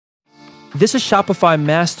This is Shopify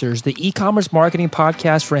Masters, the e-commerce marketing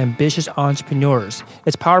podcast for ambitious entrepreneurs.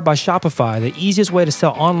 It's powered by Shopify, the easiest way to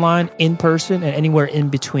sell online, in person, and anywhere in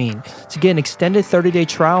between. To get an extended 30-day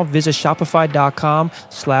trial, visit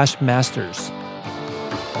shopify.com/masters.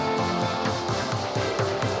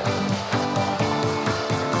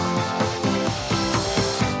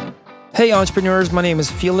 Hey entrepreneurs, my name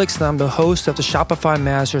is Felix and I'm the host of the Shopify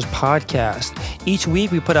Masters podcast. Each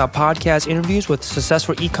week we put out podcast interviews with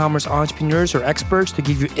successful e-commerce entrepreneurs or experts to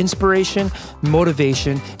give you inspiration,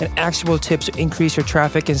 motivation, and actionable tips to increase your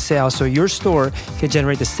traffic and sales so your store can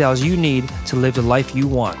generate the sales you need to live the life you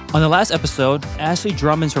want. On the last episode, Ashley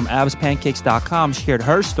Drummond from abspancakes.com shared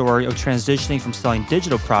her story of transitioning from selling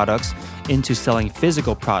digital products into selling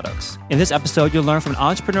physical products. In this episode, you'll learn from an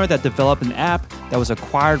entrepreneur that developed an app that was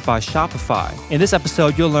acquired by Shopify. In this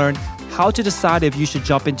episode, you'll learn how to decide if you should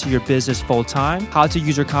jump into your business full-time, how to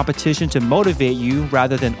use your competition to motivate you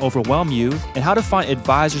rather than overwhelm you, and how to find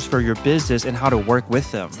advisors for your business and how to work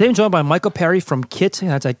with them. Today, I'm joined by Michael Perry from Kit.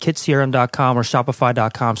 That's at kitcrm.com or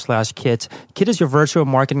shopify.com/kit. Kit is your virtual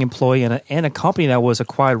marketing employee and a company that was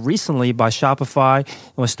acquired recently by Shopify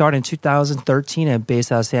and was started in 2013 and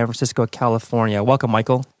based out of San Francisco, California. Welcome,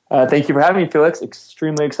 Michael. Thank you for having me, Felix.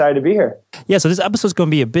 Extremely excited to be here. Yeah, so this episode is going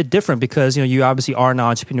to be a bit different because you obviously are an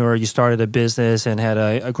entrepreneur. You started a business and had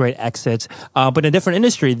a great exit, but in a different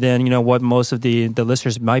industry than what most of the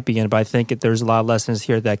listeners might be in. But I think there's a lot of lessons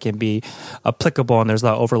here that can be applicable, and there's a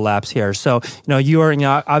lot of overlaps here. So you are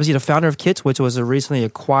obviously the founder of Kit, which was recently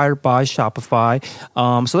acquired by Shopify.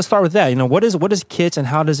 So let's start with that. What is Kit and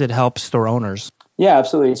how does it help store owners? Yeah,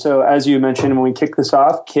 absolutely. So as you mentioned, when we kick this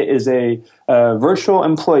off, Kit is a virtual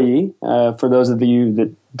employee. For those of you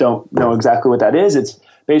that don't know exactly what that is, it's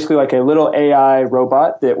basically like a little AI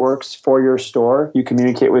robot that works for your store. You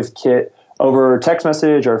communicate with Kit over text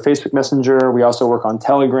message or Facebook Messenger. We also work on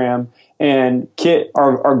Telegram. And Kit,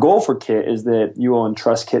 our goal for Kit is that you will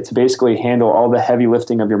entrust Kit to basically handle all the heavy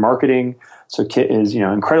lifting of your marketing. So Kit is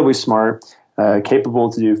incredibly smart,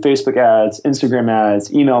 capable to do Facebook ads, Instagram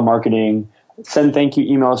ads, email marketing, send thank you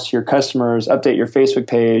emails to your customers, update your Facebook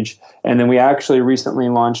page. And then we actually recently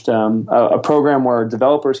launched a program where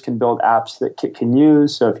developers can build apps that Kit can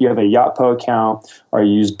use. So if you have a Yotpo account or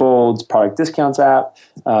you use Bold's product discounts app,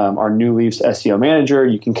 our New Leaf's SEO manager,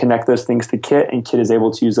 you can connect those things to Kit, and Kit is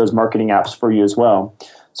able to use those marketing apps for you as well.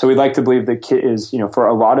 So we'd like to believe that Kit is, for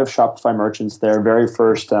a lot of Shopify merchants, their very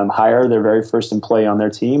first hire, their very first employee on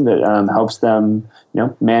their team that helps them,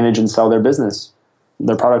 manage and sell their business,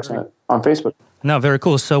 their products on Facebook. No, very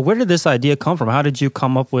cool. So where did this idea come from? How did you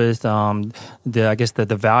come up with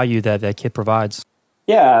the value that Kit provides?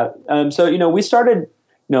 Yeah. So we started,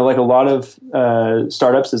 like a lot of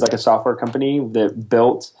startups, as like a software company that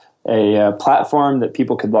built a platform that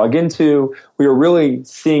people could log into. We were really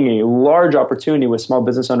seeing a large opportunity with small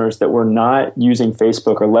business owners that were not using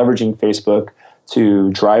Facebook or leveraging Facebook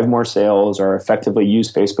to drive more sales or effectively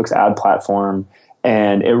use Facebook's ad platform.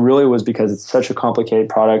 And it really was because it's such a complicated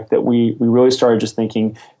product that we really started just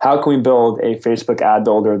thinking, how can we build a Facebook ad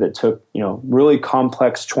builder that took, really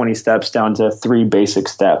complex 20 steps down to 3 basic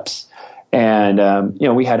steps. And,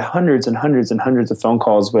 we had hundreds and hundreds and hundreds of phone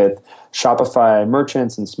calls with Shopify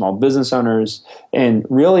merchants and small business owners and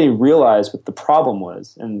really realized what the problem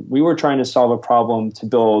was. And we were trying to solve a problem to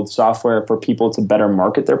build software for people to better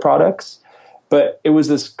market their products. But it was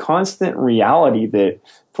this constant reality that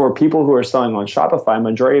for people who are selling on Shopify,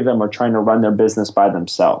 majority of them are trying to run their business by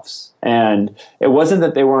themselves. And it wasn't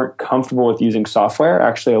that they weren't comfortable with using software.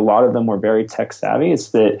 Actually, a lot of them were very tech savvy.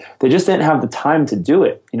 It's that they just didn't have the time to do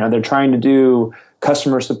it. They're trying to do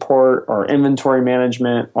customer support or inventory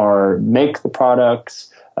management or make the products,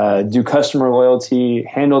 do customer loyalty,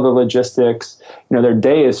 handle the logistics. Their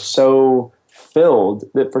day is so filled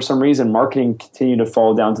that for some reason marketing continued to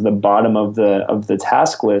fall down to the bottom of the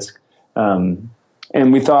task list.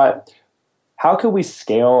 And we thought, how could we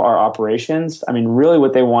scale our operations? I mean, really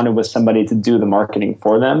what they wanted was somebody to do the marketing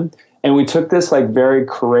for them. And we took this very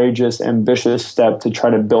courageous, ambitious step to try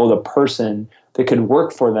to build a person that could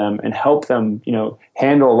work for them and help them,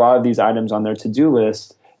 handle a lot of these items on their to-do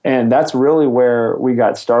list. And that's really where we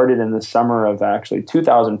got started in the summer of actually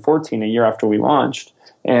 2014, a year after we launched.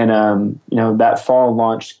 And, that fall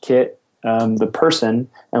launched Kit, the person,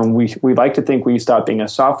 and we like to think we stopped being a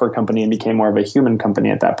software company and became more of a human company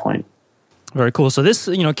at that point. Very cool. So this,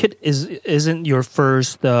 Kit isn't your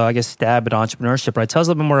first, stab at entrepreneurship, right? Tell us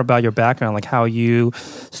a little bit more about your background, like how you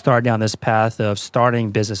started down this path of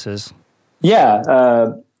starting businesses.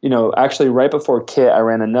 Yeah. Actually right before Kit, I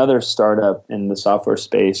ran another startup in the software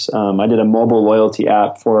space. I did a mobile loyalty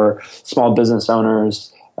app for small business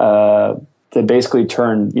owners. to basically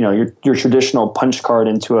turn, your traditional punch card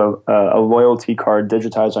into a loyalty card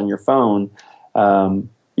digitized on your phone.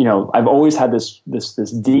 I've always had this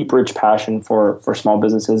deep, rich passion for small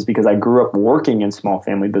businesses because I grew up working in small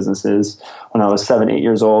family businesses. When I was 7, 8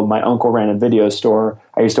 years old, my uncle ran a video store.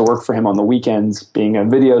 I used to work for him on the weekends, being a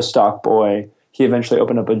video stock boy. He eventually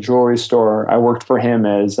opened up a jewelry store. I worked for him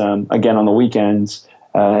as, again, on the weekends,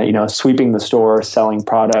 sweeping the store, selling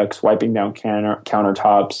products, wiping down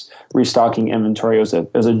countertops, restocking inventory.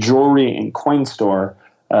 It was a jewelry and coin store.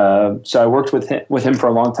 So I worked with him for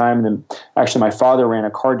a long time. And then actually my father ran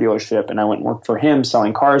a car dealership, and I went and worked for him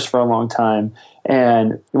selling cars for a long time.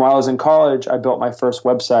 And while I was in college, I built my first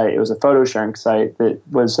website. It was a photo sharing site that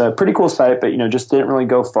was a pretty cool site, but, just didn't really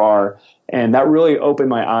go far. And that really opened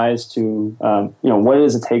my eyes to, what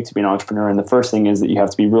does it take to be an entrepreneur? And the first thing is that you have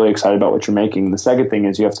to be really excited about what you're making. The second thing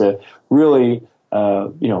is you have to really,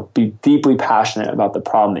 be deeply passionate about the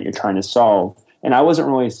problem that you're trying to solve. And I wasn't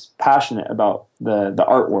really passionate about the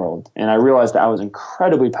art world. And I realized that I was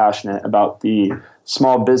incredibly passionate about the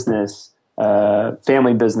small business,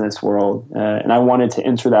 family business world. And I wanted to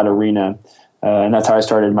enter that arena. And that's how I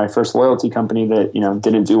started my first loyalty company that,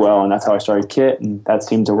 didn't do well. And that's how I started Kit. And that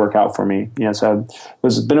seemed to work out for me. So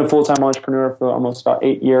I've been a full-time entrepreneur for almost about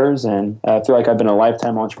 8 years. And I feel like I've been a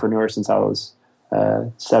lifetime entrepreneur since I was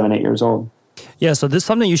 7, 8 years old. Yeah, so this is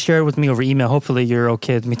something you shared with me over email. Hopefully you're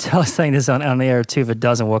okay with me saying this on the air too. If it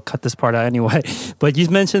doesn't, we'll cut this part out anyway. But you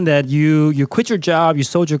mentioned that you quit your job, you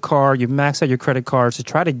sold your car, you maxed out your credit cards to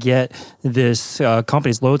try to get this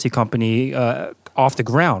company's loyalty company off the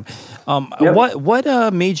ground. Yep.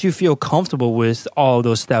 What made you feel comfortable with all of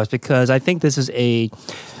those steps? Because I think this is a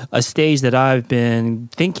stage that I've been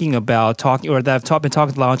thinking about been talking to a lot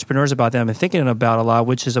of entrepreneurs about them and thinking about a lot,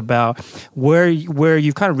 which is about where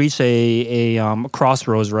you've kind of reached a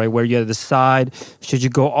crossroads, right? Where you have to decide, should you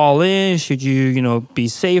go all in? Should you, be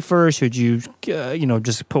safer? Should you,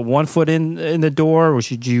 just put one foot in the door, or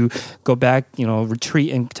should you go back,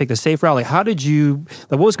 retreat and take the safe route? Like,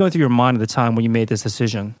 what was going through your mind at the time when you made this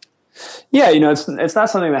decision? Yeah, it's not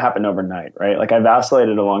something that happened overnight, right? Like, I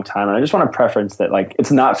vacillated a long time, and I just want to preference that, like,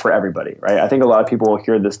 it's not for everybody, right? I think a lot of people will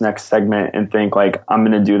hear this next segment and think, like, I'm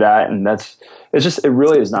going to do that, and it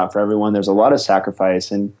really is not for everyone. There's a lot of sacrifice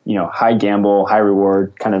and, high gamble, high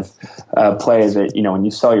reward kind of plays that, when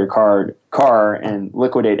you sell your car and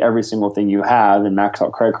liquidate every single thing you have and max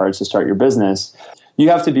out credit cards to start your business, you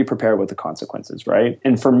have to be prepared with the consequences, right?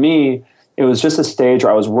 And for me, it was just a stage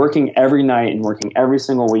where I was working every night and working every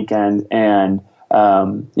single weekend. And,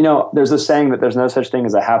 there's a saying that there's no such thing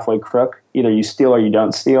as a halfway crook. Either you steal or you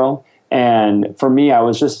don't steal. And for me, I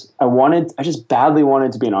just badly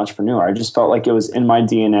wanted to be an entrepreneur. I just felt like it was in my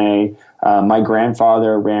DNA. My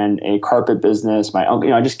grandfather ran a carpet business. My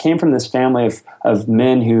uncle, I just came from this family of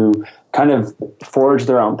men who kind of forged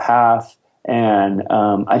their own path. And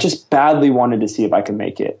I just badly wanted to see if I could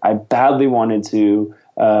make it. I badly wanted to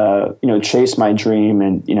chase my dream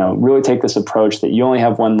and, really take this approach that you only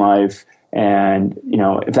have one life. And,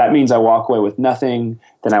 if that means I walk away with nothing,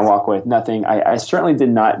 then I walk away with nothing. I certainly did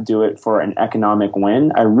not do it for an economic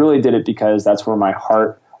win. I really did it because that's where my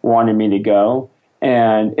heart wanted me to go.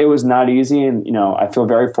 And it was not easy. And, I feel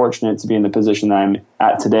very fortunate to be in the position that I'm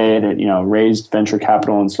at today that, raised venture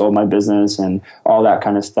capital and sold my business and all that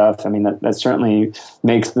kind of stuff. I mean, that certainly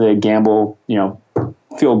makes the gamble,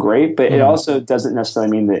 feel great, but it also doesn't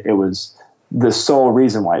necessarily mean that it was the sole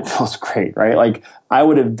reason why it feels great, right? Like, I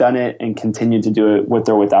would have done it and continued to do it with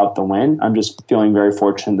or without the win. I'm just feeling very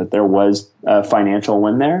fortunate that there was a financial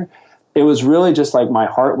win there. It was really just like my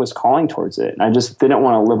heart was calling towards it. And I just didn't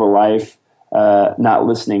want to live a life not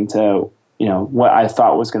listening to, what I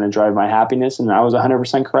thought was going to drive my happiness. And I was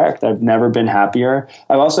 100% correct. I've never been happier.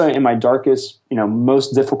 I've also, in my darkest,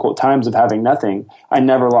 most difficult times of having nothing, I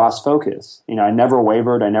never lost focus. I never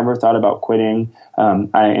wavered. I never thought about quitting. I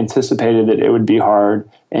anticipated that it would be hard.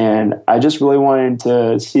 And I just really wanted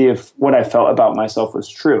to see if what I felt about myself was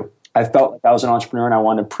true. I felt like I was an entrepreneur, and I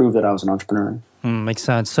wanted to prove that I was an entrepreneur. Makes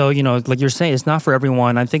sense. So, like you're saying, it's not for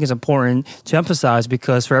everyone. I think it's important to emphasize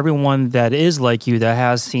because for everyone that is like you, that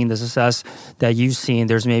has seen the success that you've seen,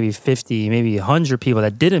 there's maybe 50, maybe 100 people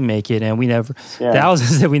that didn't make it, and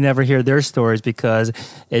thousands that we never hear their stories because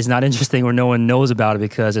it's not interesting or no one knows about it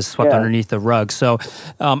because it's swept underneath the rug. So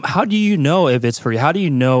how do you know if it's for you? How do you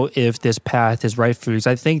know if this path is right for you? Because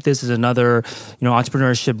I think this is another,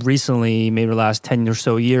 entrepreneurship recently, maybe the last 10 or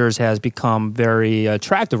so years has become very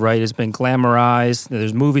attractive, right? It's been glamorized.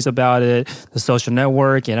 There's movies about it, the social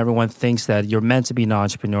network, and everyone thinks that you're meant to be an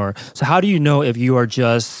entrepreneur. So how do you know if you are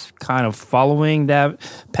just kind of following that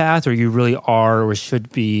path or you really are or should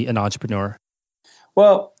be an entrepreneur?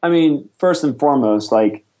 Well, I mean, first and foremost,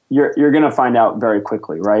 like you're going to find out very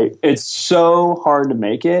quickly, right? It's so hard to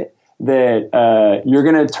make it that you're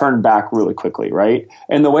going to turn back really quickly, right?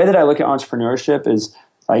 And the way that I look at entrepreneurship is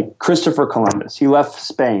like Christopher Columbus. He left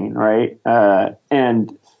Spain, right?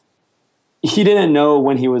 And he didn't know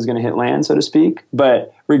when he was going to hit land, so to speak.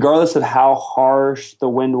 But regardless of how harsh the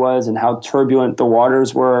wind was and how turbulent the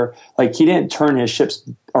waters were, like he didn't turn his ships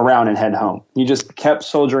around and head home. He just kept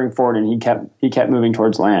soldiering forward, and he kept moving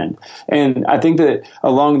towards land. And I think that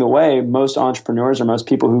along the way, most entrepreneurs or most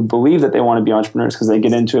people who believe that they want to be entrepreneurs because they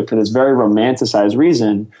get into it for this very romanticized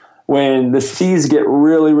reason, when the seas get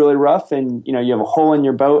really, really rough and you have a hole in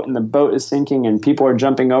your boat and the boat is sinking and people are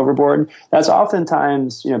jumping overboard, that's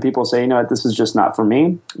oftentimes, people say, what, this is just not for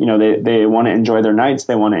me. They want to enjoy their nights.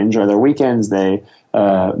 They want to enjoy their weekends. They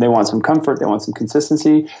want some comfort. They want some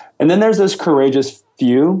consistency. And then there's this courageous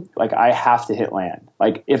few, like I have to hit land.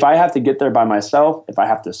 Like if I have to get there by myself, if I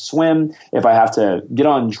have to swim, if I have to get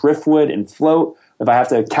on driftwood and float, if I have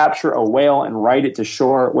to capture a whale and ride it to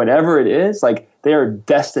shore, whatever it is, like they are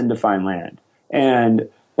destined to find land. And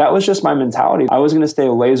that was just my mentality. I was going to stay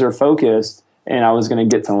laser focused and I was going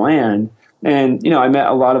to get to land. And, I met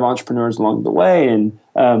a lot of entrepreneurs along the way. And,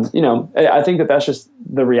 I think that that's just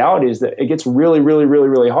the reality is that it gets really, really, really,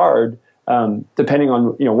 really hard depending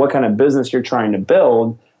on, what kind of business you're trying to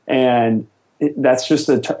build. And that's just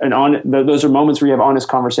those are moments where you have honest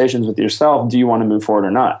conversations with yourself. Do you want to move forward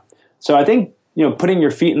or not? So I think, putting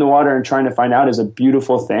your feet in the water and trying to find out is a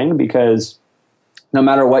beautiful thing because no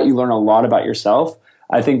matter what, you learn a lot about yourself.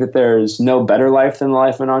 I think that there's no better life than the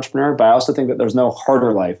life of an entrepreneur, but I also think that there's no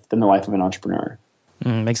harder life than the life of an entrepreneur.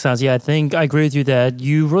 Makes sense. Yeah, I think I agree with you that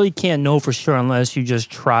you really can't know for sure unless you just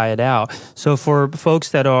try it out. So for folks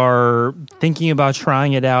that are thinking about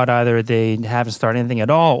trying it out, either they haven't started anything at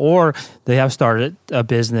all or they have started a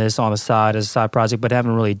business on the side as a side project but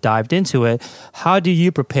haven't really dived into it, how do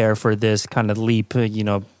you prepare for this kind of leap?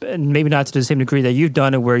 Maybe not to the same degree that you've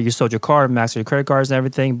done it where you sold your car, maxed your credit cards and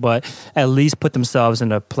everything, but at least put themselves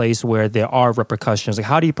in a place where there are repercussions. Like,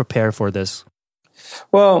 how do you prepare for this?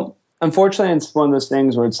 Well, unfortunately, it's one of those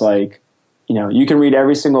things where it's like, you can read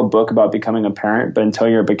every single book about becoming a parent, but until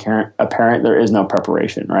you're a parent, there is no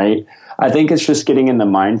preparation, right? I think it's just getting in the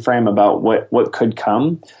mind frame about what could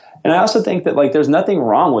come. And I also think that there's nothing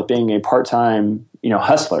wrong with being a part-time,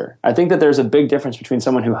 hustler. I think that there's a big difference between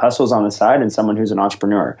someone who hustles on the side and someone who's an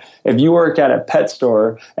entrepreneur. If you work at a pet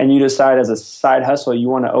store and you decide as a side hustle you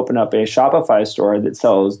want to open up a Shopify store that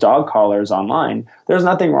sells dog collars online, there's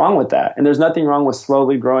nothing wrong with that. And there's nothing wrong with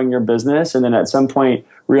slowly growing your business and then at some point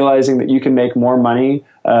realizing that you can make more money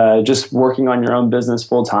just working on your own business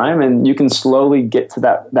full time, and you can slowly get to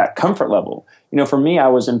that comfort level. For me, I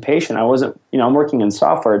was impatient. I wasn't, I'm working in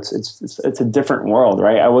software. It's a different world,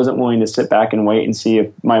 right? I wasn't willing to sit back and wait and see if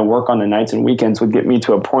my work on the nights and weekends would get me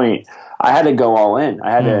to a point. I had to go all in.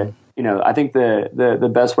 I had to, I think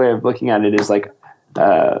the best way of looking at it is like,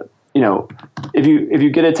 if you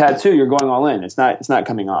get a tattoo, you're going all in. It's not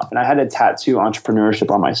coming off. And I had to tattoo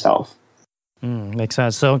entrepreneurship on myself. Makes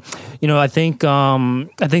sense. So, I think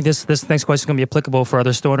this next question is going to be applicable for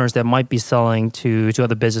other store owners that might be selling to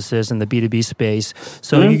other businesses in the B2B space.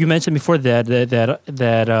 So you mentioned before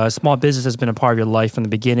that small business has been a part of your life from the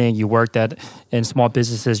beginning. You worked in small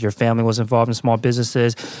businesses. Your family was involved in small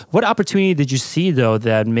businesses. What opportunity did you see though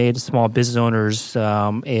that made small business owners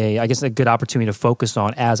a good opportunity to focus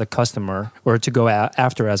on as a customer or to go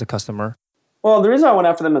after as a customer? Well, the reason I went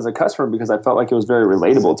after them as a customer because I felt like it was very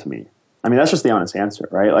relatable to me. I mean, that's just the honest answer,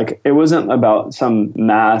 right? Like, it wasn't about some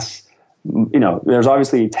mass, there's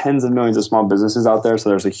obviously tens of millions of small businesses out there, so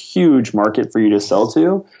there's a huge market for you to sell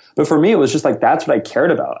to. But for me, it was just like, that's what I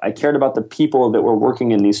cared about. I cared about the people that were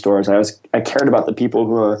working in these stores. I cared about the people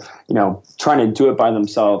who are, trying to do it by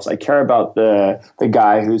themselves. I care about the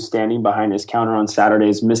guy who's standing behind his counter on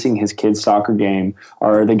Saturdays, missing his kid's soccer game,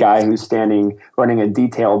 or the guy who's running a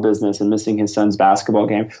detail business and missing his son's basketball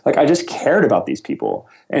game. Like, I just cared about these people.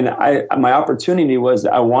 And my opportunity was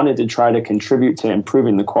I wanted to try to contribute to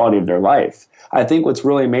improving the quality of their life. I think what's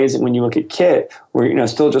really amazing when you look at Kit, we're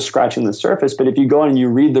still just scratching the surface, but if you go and you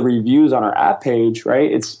read the reviews on our app page, right,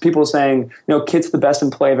 it's people saying, Kit's the best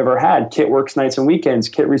employee I've ever had. Kit works nights and weekends.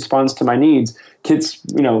 Kit responds to my needs. Kit's,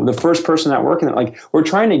 the first person at work. And like, we're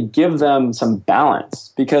trying to give them some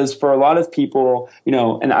balance because for a lot of people,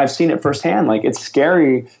 and I've seen it firsthand, like it's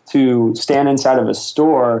scary to stand inside of a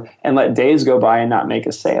store and let days go by and not make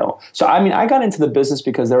a sale. So, I got into the business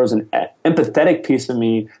because there was an empathetic piece of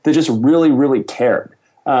me that just really, really cared.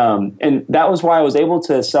 And that was why I was able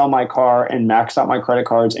to sell my car and max out my credit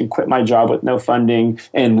cards and quit my job with no funding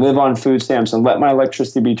and live on food stamps and let my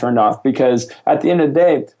electricity be turned off. Because at the end of the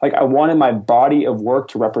day, like, I wanted my body of work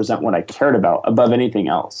to represent what I cared about above anything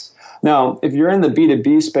else. Now, if you're in the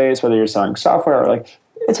B2B space, whether you're selling software or like,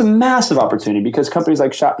 it's a massive opportunity because companies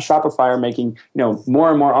like Shopify are making,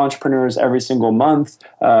 more and more entrepreneurs every single month.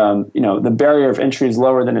 The barrier of entry is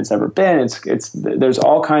lower than it's ever been. There's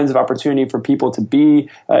all kinds of opportunity for people to be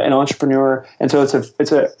an entrepreneur, and so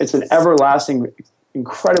it's an everlasting,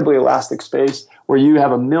 incredibly elastic space where you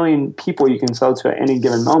have 1 million people you can sell to at any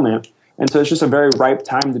given moment, and so it's just a very ripe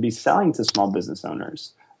time to be selling to small business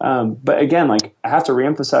owners. But again, like, I have to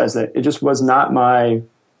reemphasize that it just was not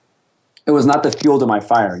the fuel to my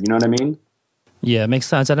fire. You know what I mean? Yeah, it makes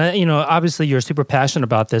sense. And, obviously you're super passionate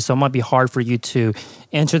about this, so it might be hard for you to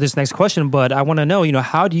answer this next question, but I want to know,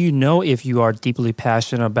 how do you know if you are deeply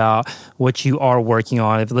passionate about what you are working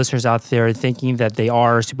on? If listeners out there are thinking that they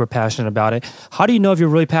are super passionate about it, how do you know if you're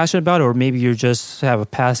really passionate about it, or maybe you just have a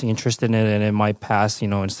passing interest in it and it might pass,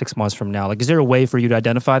 in 6 months from now? Like, is there a way for you to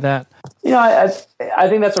identify that? I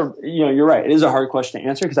think that's you're right. It is a hard question to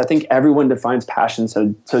answer because I think everyone defines passion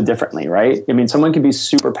so differently, right? I mean, someone can be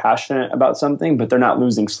super passionate about something, but they're not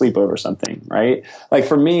losing sleep over something, right? Like,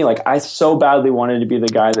 for me, like, I so badly wanted to be the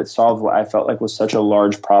guy that solved what I felt like was such a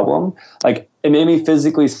large problem. Like, it made me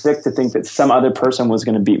physically sick to think that some other person was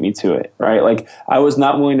going to beat me to it, right? Like, I was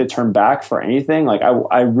not willing to turn back for anything. Like,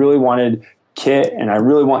 I really wanted Kit, and I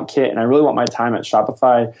really want Kit, and I really want my time at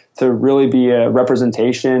Shopify to really be a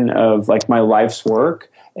representation of, like, my life's work.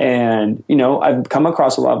 And, I've come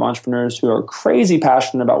across a lot of entrepreneurs who are crazy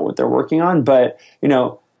passionate about what they're working on, but,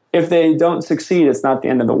 if they don't succeed, it's not the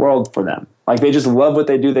end of the world for them. Like, they just love what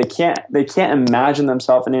they do. They can't imagine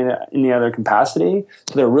themselves in any other capacity.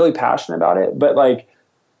 So they're really passionate about it. But, like,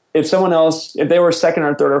 if they were second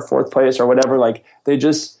or third or fourth place or whatever, like,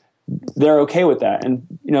 they're okay with that. And,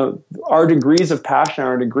 our degrees of passion,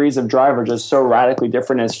 our degrees of drive are just so radically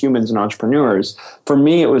different as humans and entrepreneurs. For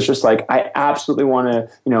me, it was just like, I absolutely want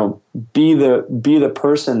to, be the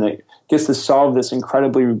person that gets to solve this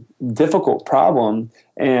incredibly difficult problem.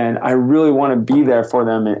 And I really want to be there for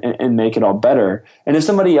them and make it all better. And if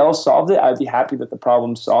somebody else solved it, I'd be happy that the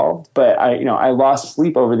problem's solved. But I lost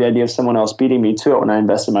sleep over the idea of someone else beating me to it when I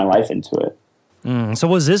invested my life into it. So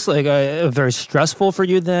was this like very stressful for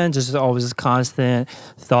you then? Just always this constant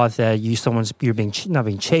thought that you're being not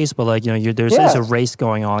being chased, but like there's a race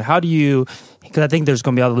going on. How do you? Because I think there's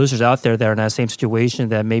going to be other losers out there that are in that same situation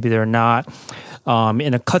that maybe they're not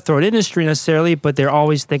in a cutthroat industry necessarily, but they're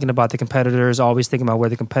always thinking about the competitors, always thinking about where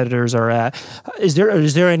the competitors are at. Is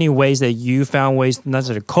there any ways that you found ways not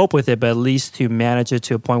to cope with it, but at least to manage it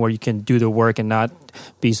to a point where you can do the work and not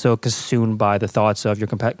be so consumed by the thoughts of your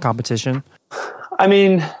competition? I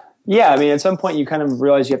mean, at some point you kind of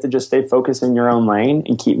realize you have to just stay focused in your own lane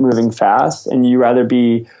and keep moving fast. And you rather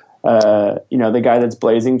be, the guy that's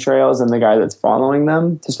blazing trails than the guy that's following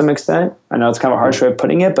them to some extent. I know it's kind of a harsh way of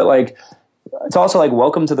putting it, but like, it's also like,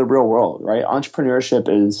 welcome to the real world, right? Entrepreneurship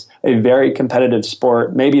is a very competitive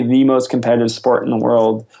sport, maybe the most competitive sport in the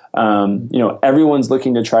world. Everyone's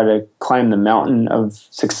looking to try to climb the mountain of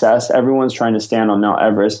success. Everyone's trying to stand on Mount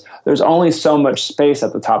Everest. There's only so much space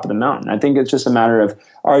at the top of the mountain. I think it's just a matter of,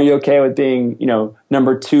 are you okay with being,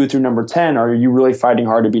 number 2 through number 10? Or are you really fighting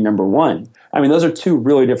hard to be number 1? I mean, those are two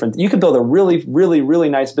really different. You could build a really, really, really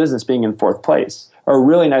nice business being in 4th place, or a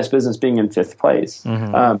really nice business being in 5th place.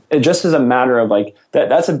 Mm-hmm. It just is a matter of like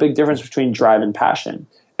that's a big difference between drive and passion.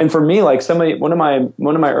 And for me, like one of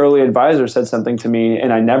my early advisors said something to me,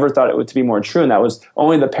 and I never thought it would to be more true, and that was,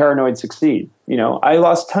 only the paranoid succeed. I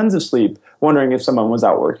lost tons of sleep wondering if someone was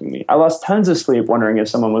outworking me. I lost tons of sleep wondering if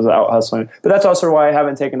someone was out hustling. But that's also why I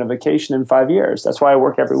haven't taken a vacation in 5 years. That's why I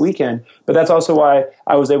work every weekend. But that's also why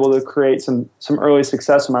I was able to create some early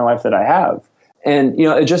success in my life that I have. And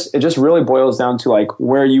it just really boils down to like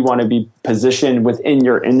where you want to be positioned within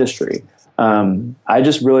your industry. I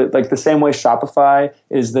just really like the same way Shopify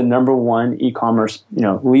is the number one e-commerce,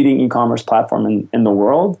 leading e-commerce platform in the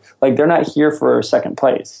world. Like, they're not here for second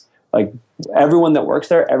place. Like, everyone that works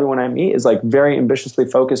there, everyone I meet is like very ambitiously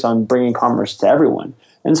focused on bringing commerce to everyone.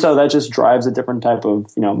 And so that just drives a different type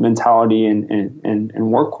of, mentality and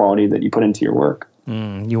work quality that you put into your work.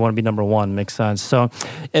 You want to be number one. Makes sense. So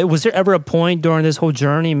was there ever a point during this whole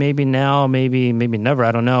journey, maybe now, maybe never,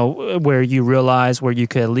 I don't know, where you realized where you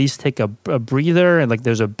could at least take a breather and like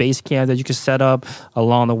there's a base camp that you could set up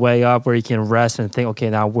along the way up where you can rest and think, okay,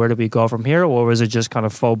 now where do we go from here? Or was it just kind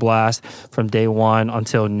of full blast from day one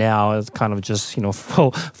until now? It's kind of just,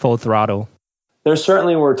 full throttle. There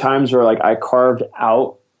certainly were times where like I carved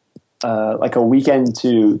out like a weekend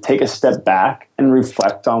to take a step back and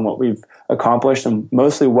reflect on what we've accomplished and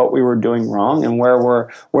mostly what we were doing wrong and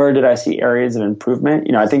where did I see areas of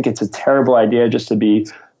improvement. I think it's a terrible idea just to be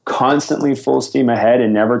constantly full steam ahead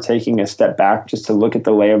and never taking a step back just to look at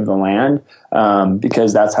the lay of the land,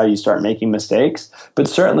 because that's how you start making mistakes. But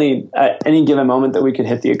certainly at any given moment that we could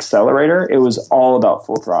hit the accelerator, it was all about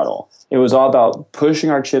full throttle. It was all about pushing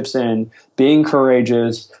our chips in, being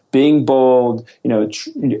courageous, being bold,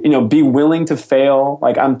 be willing to fail.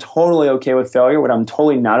 Like, I'm totally okay with failure. What I'm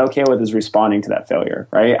totally not okay with is responding to that failure,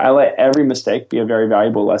 right? I let every mistake be a very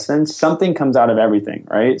valuable lesson. Something comes out of everything,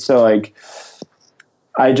 right? So like,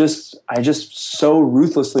 I just so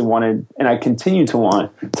ruthlessly wanted, and I continue to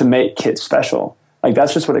want, to make Kit special. Like,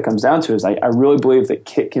 that's just what it comes down to, is I really believe that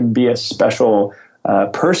Kit can be a special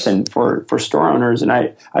person for store owners. And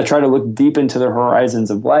I try to look deep into the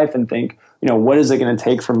horizons of life and think, what is it going to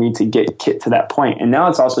take for me to get Kit to that point? And now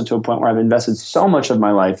it's also to a point where I've invested so much of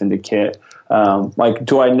my life into Kit. Like,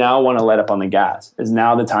 do I now want to let up on the gas? Is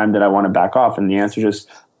now the time that I want to back off? And the answer just,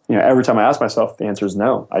 every time I ask myself, the answer is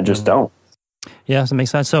no. I just don't. Yeah, that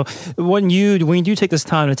makes sense. So when you do take this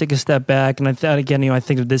time to take a step back, and I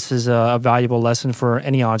think that this is a valuable lesson for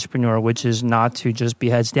any entrepreneur, which is not to just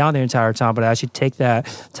be heads down the entire time, but actually take that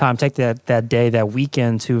time, take that day, that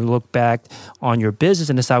weekend to look back on your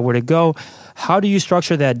business and decide where to go. How do you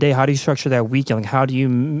structure that day? How do you structure that weekend? Like, how do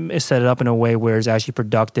you set it up in a way where it's actually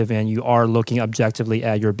productive and you are looking objectively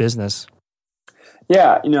at your business?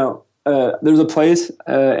 Yeah, there's a place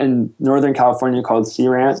in Northern California called Sea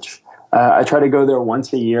Ranch. I try to go there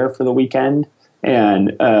once a year for the weekend and,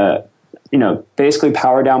 basically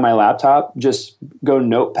power down my laptop, just go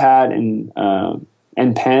notepad and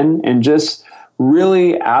pen, and just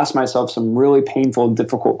really ask myself some really painful,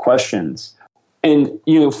 difficult questions. And,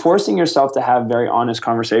 forcing yourself to have very honest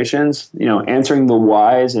conversations, answering the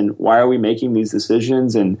whys and why are we making these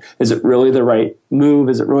decisions? And is it really the right move?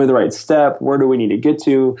 Is it really the right step? Where do we need to get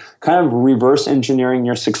to? Kind of reverse engineering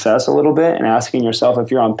your success a little bit and asking yourself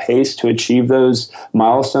if you're on pace to achieve those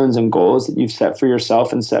milestones and goals that you've set for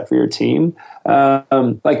yourself and set for your team.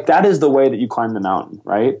 Like, that is the way that you climb the mountain,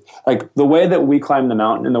 right? Like, the way that we climb the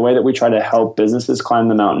mountain and the way that we try to help businesses climb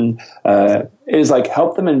the mountain is like,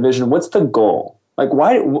 help them envision, what's the goal? Like,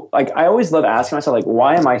 why? Like, I always love asking myself, like,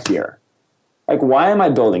 why am I here? Like, why am I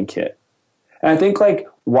building Kit? And I think, like,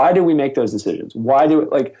 why do we make those decisions?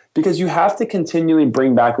 Because you have to continually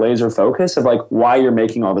bring back laser focus of, like, why you're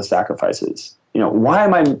making all the sacrifices. Why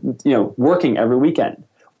am I, working every weekend?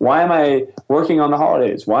 Why am I working on the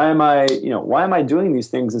holidays? Why am I doing these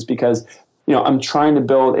things? Is because, I'm trying to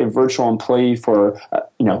build a virtual employee for,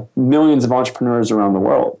 millions of entrepreneurs around the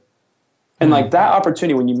world. And like, that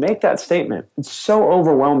opportunity, when you make that statement, it's so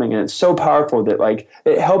overwhelming and it's so powerful that, like,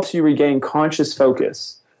 it helps you regain conscious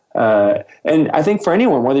focus. And I think for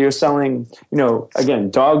anyone, whether you're selling, again,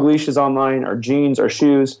 dog leashes online or jeans or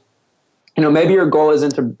shoes, maybe your goal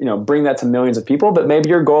isn't to, bring that to millions of people, but maybe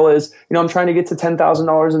your goal is, I'm trying to get to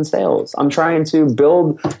 $10,000 in sales. I'm trying to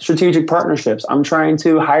build strategic partnerships. I'm trying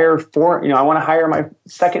to hire I want to hire my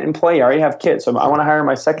second employee. I already have Kit, so I want to hire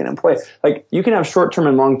my second employee. Like, you can have short-term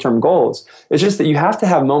and long-term goals. It's just that you have to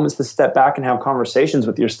have moments to step back and have conversations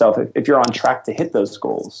with yourself if you're on track to hit those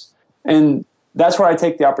goals. And that's where I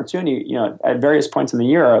take the opportunity, at various points in the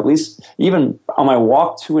year, or at least even on my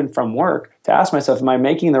walk to and from work, to ask myself, am I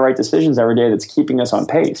making the right decisions every day that's keeping us on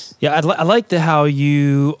pace? Yeah, I like how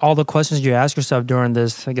all the questions you ask yourself during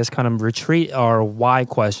this, I guess, kind of retreat are why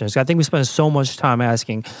questions. I think we spend so much time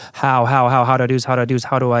asking how do I do this,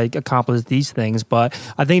 how do I accomplish these things? But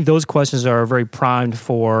I think those questions are very primed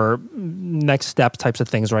for next step types of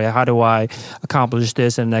things, right? How do I accomplish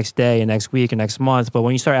this in the next day and next week and next month? But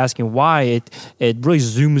when you start asking why, it really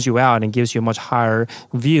zooms you out and gives you a much higher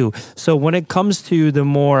view. So when it comes to the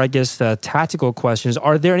more, I guess, tactical questions,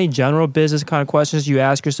 are there any general business kind of questions you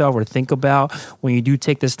ask yourself or think about when you do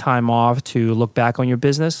take this time off to look back on your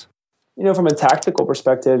business? From a tactical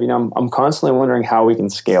perspective, I'm constantly wondering how we can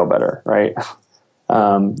scale better, right?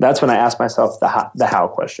 That's when I ask myself the how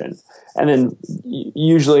question. And then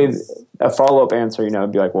usually a follow-up answer,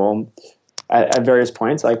 would be like, well, at various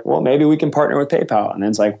points, like, well, maybe we can partner with PayPal. And then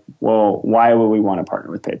it's like, well, why would we want to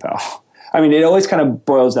partner with PayPal? I mean, it always kind of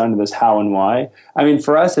boils down to this how and why. I mean,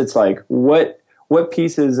 for us, it's like, what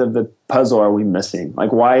pieces of the puzzle are we missing?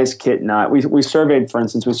 Like, why is Kit not? We surveyed, for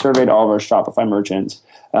instance, all of our Shopify merchants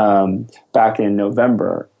back in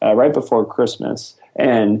November, right before Christmas.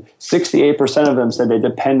 And 68% of them said they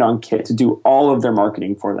depend on Kit to do all of their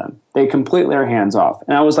marketing for them. They completely are hands off.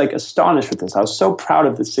 And I was like astonished with this. I was so proud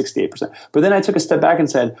of the 68%. But then I took a step back and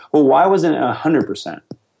said, well, why wasn't it 100%?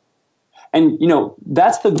 And,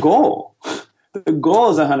 that's the goal. The goal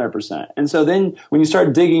is 100%. And so then when you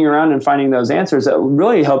start digging around and finding those answers, it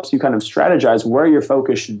really helps you kind of strategize where your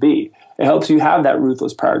focus should be. It helps you have that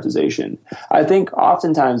ruthless prioritization. I think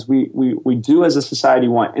oftentimes we do as a society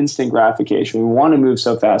want instant gratification. We want to move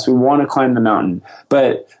so fast. We want to climb the mountain.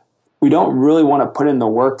 But we don't really want to put in the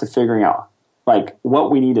work to figuring out like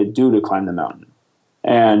what we need to do to climb the mountain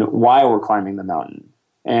and why we're climbing the mountain.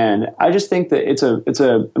 And I just think that it's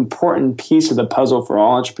a important piece of the puzzle for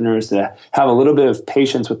all entrepreneurs to have a little bit of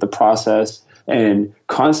patience with the process and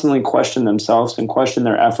constantly question themselves and question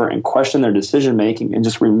their effort and question their decision making and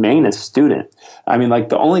just remain a student. I mean, like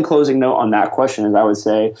the only closing note on that question is I would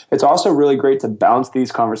say it's also really great to bounce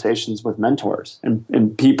these conversations with mentors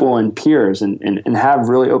and people and peers and have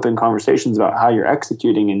really open conversations about how you're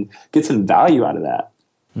executing and get some value out of that.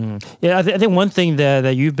 Yeah, I think one thing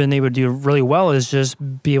that you've been able to do really well is just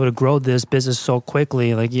be able to grow this business so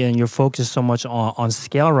quickly. Like, and you're focused so much on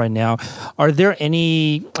scale right now. Are there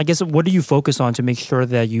any, I guess, what do you focus on to make sure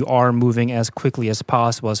that you are moving as quickly as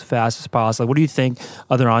possible, as fast as possible? What do you think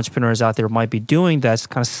other entrepreneurs out there might be doing that's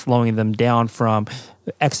kind of slowing them down from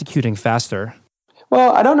executing faster?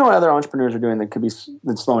 Well, I don't know what other entrepreneurs are doing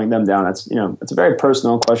that's slowing them down. It's a very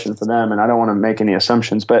personal question for them, and I don't want to make any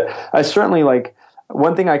assumptions. But I certainly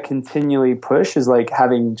one thing I continually push is like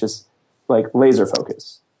having just like laser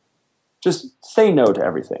focus. Just say no to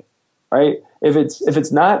everything, right? If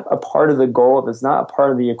it's not a part of the goal, if it's not a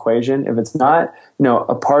part of the equation, if it's not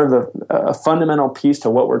a part of a fundamental piece to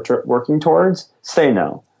what we're working towards, say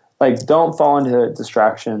no. Like don't fall into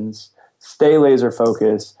distractions. Stay laser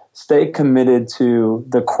focused. Stay committed to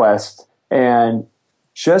the quest and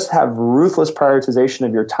just have ruthless prioritization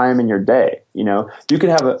of your time and your day. You could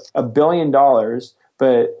have $1 billion,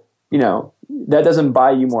 but that doesn't buy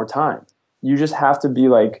you more time. You just have to be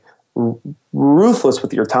like ruthless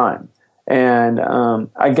with your time. And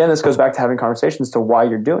again, this goes back to having conversations to why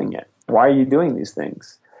you're doing it. Why are you doing these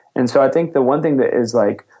things? And so I think the one thing that is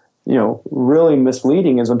really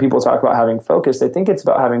misleading is when people talk about having focus, they think it's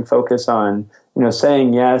about having focus on,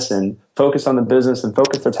 saying yes and focus on the business and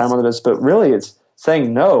focus their time on the business. But really it's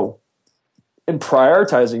saying no and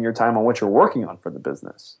prioritizing your time on what you're working on for the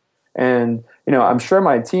business. And, I'm sure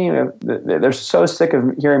my team, they're so sick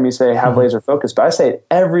of hearing me say have laser focus, but I say it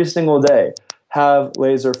every single day, have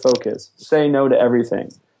laser focus, say no to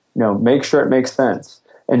everything, make sure it makes sense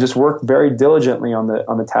and just work very diligently on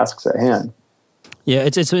the tasks at hand. Yeah,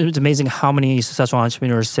 it's amazing how many successful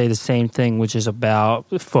entrepreneurs say the same thing, which is about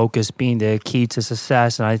focus being the key to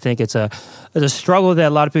success. And I think it's a struggle that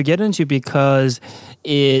a lot of people get into because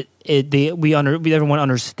everyone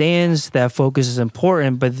understands that focus is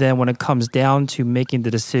important, but then when it comes down to making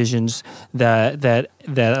the decisions that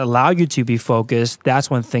allow you to be focused, that's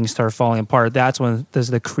when things start falling apart. That's when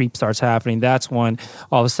the creep starts happening. That's when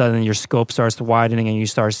all of a sudden your scope starts widening and you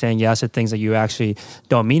start saying yes to things that you actually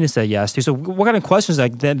don't mean to say yes to. So what kind of questions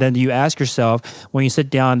then do you ask yourself when you sit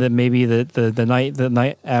down that maybe the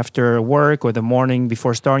night after work or the morning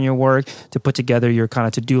before starting your work to put together your kind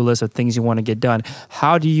of to-do list of things you want to get done?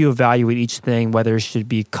 How do you evaluate each thing, whether it should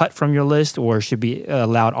be cut from your list or should be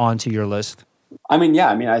allowed onto your list? I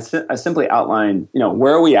simply outline,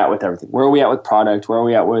 where are we at with everything? Where are we at with product? Where are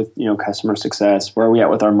we at with, customer success? Where are we at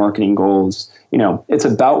with our marketing goals? It's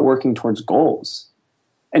about working towards goals.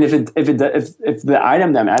 And if the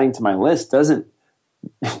item that I'm adding to my list doesn't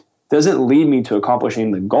lead me to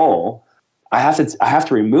accomplishing the goal, I have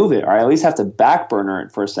to remove it, or I at least have to back burner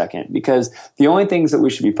it for a second, because the only things that we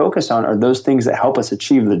should be focused on are those things that help us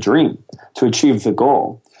achieve the dream, to achieve the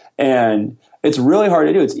goal. And it's really hard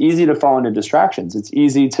to do. It's easy to fall into distractions. It's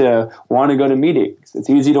easy to want to go to meetings. It's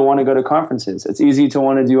easy to want to go to conferences. It's easy to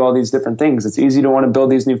want to do all these different things. It's easy to want to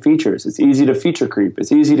build these new features. It's easy to feature creep.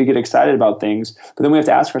 It's easy to get excited about things. But then we have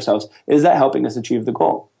to ask ourselves, is that helping us achieve the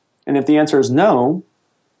goal? And if the answer is no,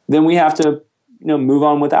 then we have to move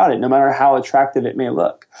on without it, no matter how attractive it may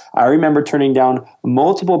look. I remember turning down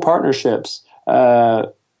multiple partnerships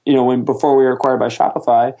before we were acquired by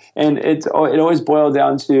Shopify, and it always boiled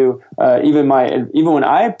down to even when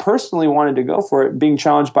I personally wanted to go for it, being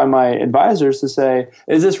challenged by my advisors to say,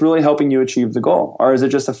 is this really helping you achieve the goal, or is it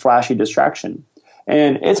just a flashy distraction?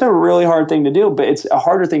 And it's a really hard thing to do, but it's a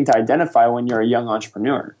harder thing to identify when you're a young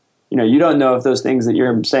entrepreneur. You don't know if those things that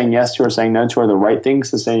you're saying yes to or saying no to are the right things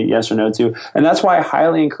to say yes or no to. And that's why I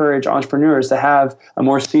highly encourage entrepreneurs to have a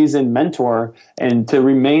more seasoned mentor and to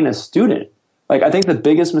remain a student. Like, I think the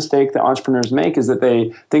biggest mistake that entrepreneurs make is that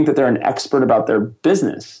they think that they're an expert about their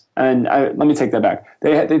business. And let me take that back.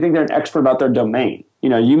 They think they're an expert about their domain.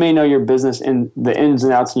 you may know your business and the ins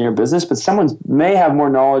and outs in your business, but someone may have more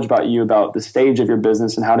knowledge about you, about the stage of your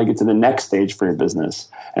business and how to get to the next stage for your business.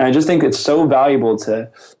 And I just think it's so valuable to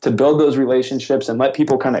build those relationships and let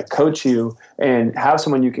people kind of coach you and have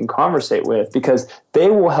someone you can conversate with, because they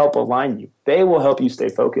will help align you. They will help you stay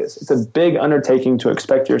focused. It's a big undertaking to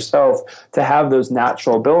expect yourself to have those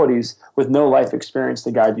natural abilities with no life experience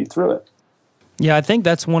to guide you through it. Yeah, I think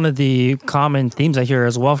that's one of the common themes I hear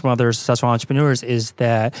as well from other successful entrepreneurs, is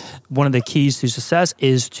that one of the keys to success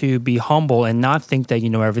is to be humble and not think that you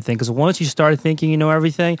know everything. Because once you start thinking you know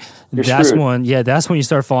everything, that's when you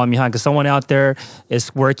start falling behind. Because someone out there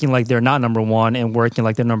is working like they're not number one and working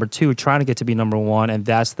like they're number two, trying to get to be number one, and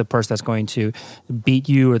that's the person that's going to beat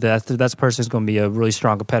you, or that's the person who's going to be a really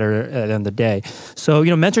strong competitor at the end of the day. So,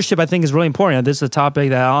 mentorship I think is really important. This is a topic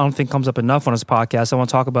that I don't think comes up enough on this podcast. I want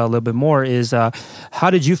to talk about a little bit more is how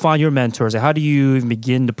did you find your mentors? How do you even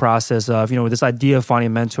begin the process of, this idea of finding a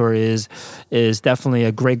mentor is definitely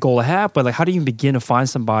a great goal to have, but how do you begin to find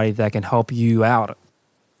somebody that can help you out?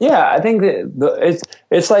 Yeah, I think that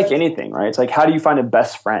it's like anything, right? It's like, how do you find a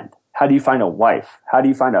best friend? How do you find a wife? How do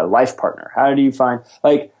you find a life partner? How do you find,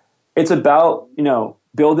 it's about,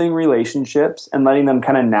 building relationships and letting them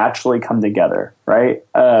kind of naturally come together, right?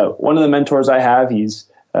 One of the mentors I have, he's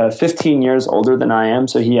 15 years older than I am.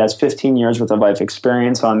 So he has 15 years worth of life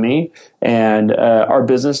experience on me. And our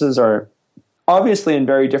businesses are obviously in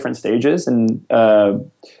very different stages. And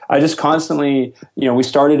I just constantly, we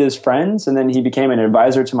started as friends, and then he became an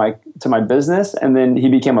advisor to my business. And then he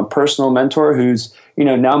became a personal mentor who's,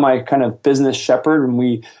 now my kind of business shepherd. And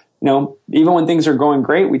we, even when things are going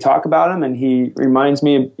great, we talk about him, and he reminds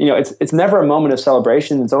me, it's never a moment of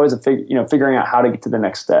celebration. It's always figuring out how to get to the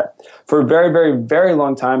next step. For a very, very, very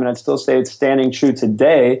long time, and I'd still say it's standing true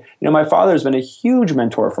today, my father's been a huge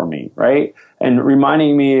mentor for me, right? And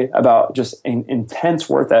reminding me about just an intense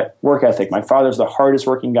work ethic. My father's the hardest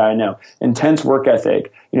working guy I know. Intense work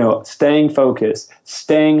ethic, staying focused,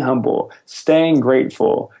 staying humble, staying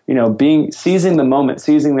grateful, seizing the moment,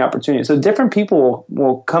 seizing the opportunity. So different people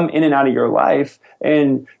will come in and out of your life,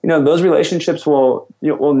 and those relationships will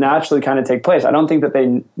naturally kind of take place. I don't think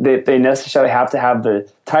that they necessarily have to have the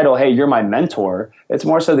title, "Hey, you're my mentor." It's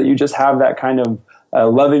more so that you just have that kind of a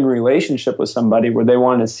loving relationship with somebody where they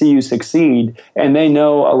want to see you succeed, and they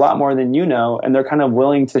know a lot more than you know, and they're kind of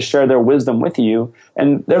willing to share their wisdom with you.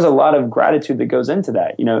 And there's a lot of gratitude that goes into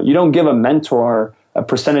that. You don't give a mentor a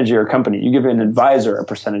percentage of your company. You give an advisor a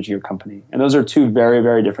percentage of your company. And those are two very,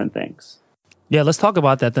 very different things. Yeah, let's talk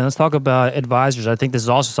about that then. Let's talk about advisors. I think this is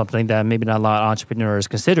also something that maybe not a lot of entrepreneurs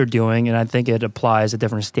consider doing, and I think it applies at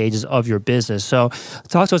different stages of your business. So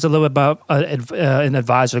talk to us a little bit about an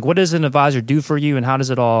advisor. What does an advisor do for you, and how does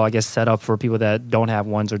it all, set up for people that don't have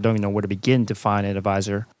ones or don't even know where to begin to find an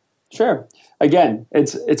advisor? Sure. Again,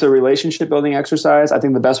 it's a relationship building exercise. I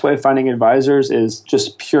think the best way of finding advisors is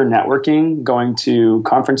just pure networking, going to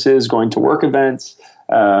conferences, going to work events.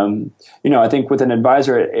 I think with an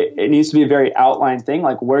advisor, it needs to be a very outlined thing.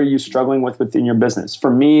 Like, what are you struggling with within your business? For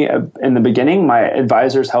me, in the beginning, my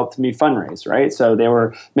advisors helped me fundraise, right? So they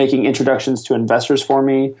were making introductions to investors for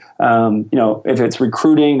me. If it's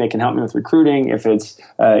recruiting, they can help me with recruiting. If it's,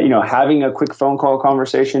 having a quick phone call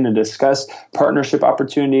conversation to discuss partnership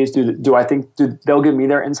opportunities, they'll give me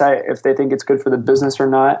their insight if they think it's good for the business or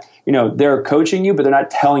not. They're coaching you, but they're not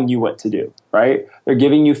telling you what to do, right? They're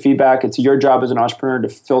giving you feedback. It's your job as an entrepreneur to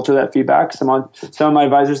filter that feedback. Some of my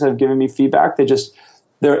advisors have given me feedback. It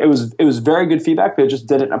was very good feedback, but it just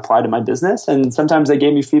didn't apply to my business. And sometimes they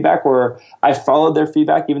gave me feedback where I followed their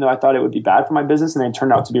feedback, even though I thought it would be bad for my business, and they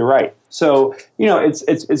turned out to be right. So,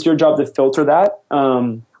 it's your job to filter that.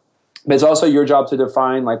 But it's also your job to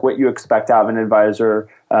define what you expect out of an advisor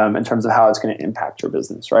in terms of how it's going to impact your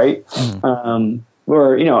business, right?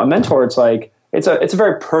 Where a mentor, it's a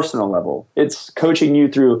very personal level. It's coaching you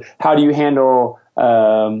through how do you handle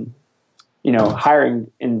hiring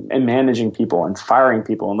and managing people and firing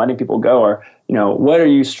people and letting people go, or what are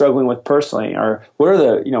you struggling with personally, or what are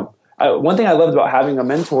the one thing I loved about having a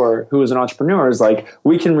mentor who is an entrepreneur is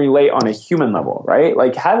we can relate on a human level, right?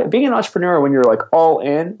 Being an entrepreneur when you're all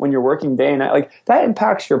in, when you're working day and night, that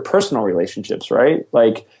impacts your personal relationships, right?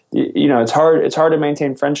 It's hard to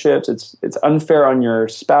maintain friendships. It's unfair on your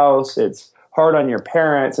spouse. It's hard on your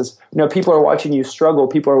parents. It's, people are watching you struggle.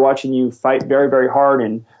 People are watching you fight very, very hard.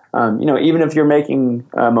 And, even if you're making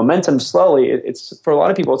momentum slowly, it's for a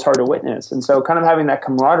lot of people, it's hard to witness. And so kind of having that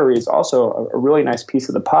camaraderie is also a really nice piece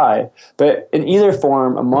of the pie. But in either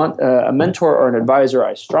form, a mentor or an advisor,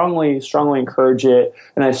 I strongly, strongly encourage it.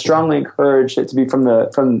 And I strongly encourage it to be from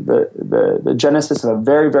the genesis of a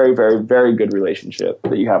very, very, very, very good relationship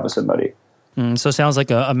that you have with somebody. So it sounds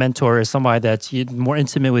like a mentor is somebody that's more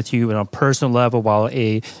intimate with you on a personal level, while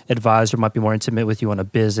a advisor might be more intimate with you on a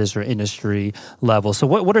business or industry level. So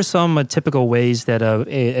what are some typical ways that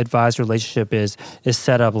a advisor relationship is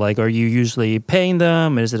set up? Like, are you usually paying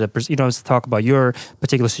them? Is it let's talk about your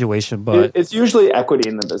particular situation, but it's usually equity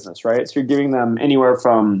in the business, right? So you're giving them anywhere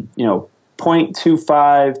from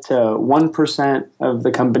 0.25 to 1% of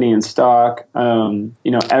the company in stock.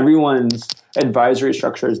 Everyone's advisory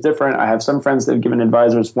structure is different. I have some friends that have given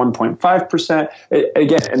advisors 1.5%.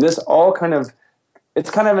 Again, and this all it's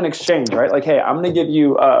kind of an exchange, right? Like, hey, I'm going to give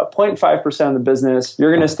you 0.5% of the business.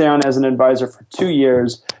 You're going to stay on as an advisor for 2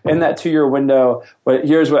 years. In that 2-year window, but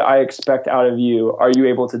here's what I expect out of you. Are you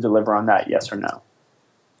able to deliver on that? Yes or no?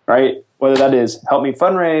 Right? Whether that is help me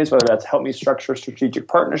fundraise, whether that's help me structure strategic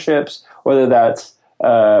partnerships, whether that's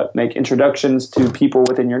make introductions to people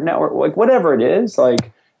within your network, like whatever it is,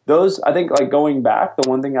 like those, I think, like going back, the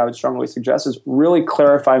one thing I would strongly suggest is really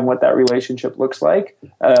clarifying what that relationship looks like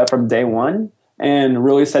from day one, and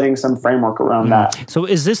really setting some framework around that. So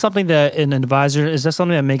is this something that an advisor, is that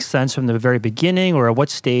something that makes sense from the very beginning, or at what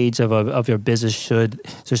stage of your business is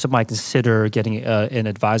there somebody consider getting an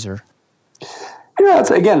advisor?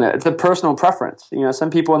 It's a personal preference. Some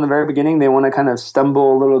people in the very beginning, they want to kind of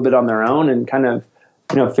stumble a little bit on their own and kind of,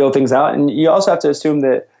 feel things out. And you also have to assume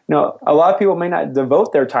that, a lot of people may not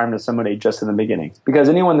devote their time to somebody just in the beginning, because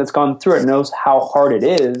anyone that's gone through it knows how hard it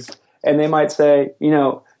is. And they might say,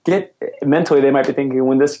 mentally, they might be thinking,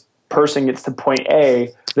 when this person gets to point A,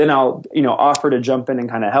 then I'll, offer to jump in and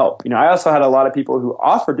kind of help. I also had a lot of people who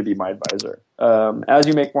offered to be my advisor. As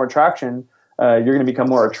you make more traction, you're going to become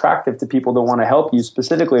more attractive to people that want to help you,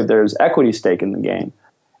 specifically if there's equity stake in the game.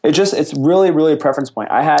 It's really, really a preference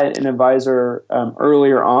point. I had an advisor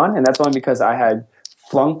earlier on, and that's only because I had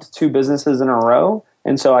flunked 2 businesses in a row.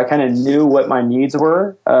 And so I kind of knew what my needs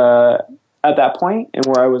were at that point and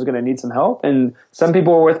where I was going to need some help. And some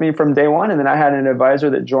people were with me from day one. And then I had an advisor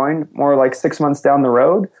that joined more like 6 months down the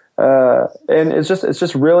road. And it's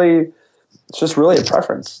just really a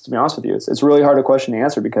preference, to be honest with you. It's really hard a question to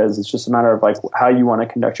answer, because it's just a matter of like how you want to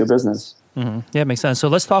conduct your business. Mm-hmm. Yeah, it makes sense. So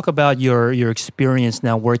let's talk about your experience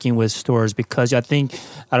now working with stores, because I think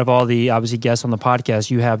out of all the obviously guests on the podcast,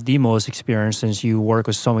 you have the most experience since you work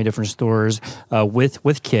with so many different stores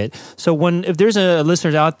with Kit. So if there's a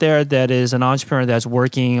listener out there that is an entrepreneur that's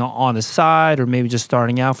working on the side or maybe just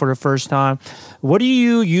starting out for the first time, what do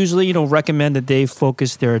you usually recommend that they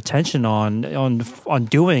focus their attention on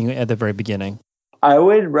doing at the very beginning? I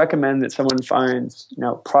would recommend that someone finds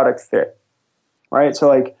product fit, right? So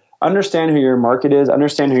like, understand who your market is,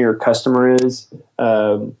 understand who your customer is.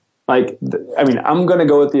 I'm going to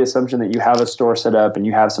go with the assumption that you have a store set up and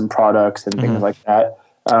you have some products and things like that.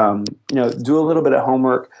 Do a little bit of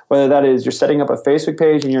homework, whether that is you're setting up a Facebook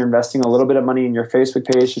page and you're investing a little bit of money in your Facebook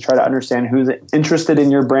page to try to understand who's interested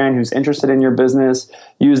in your brand, who's interested in your business.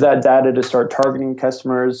 Use that data to start targeting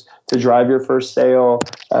customers to drive your first sale.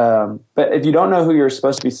 But if you don't know who you're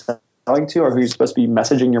supposed to be selling to or who you're supposed to be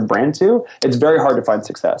messaging your brand to, it's very hard to find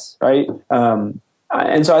success, right?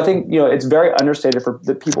 And so I think it's very understated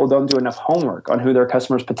that people don't do enough homework on who their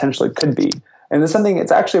customers potentially could be. And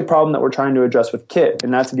it's actually a problem that we're trying to address with Kit,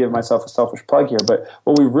 and not to give myself a selfish plug here, but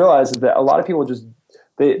what we realized is that a lot of people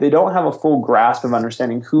they don't have a full grasp of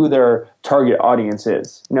understanding who their target audience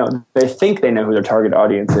is. They think they know who their target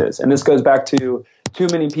audience is. And this goes back to too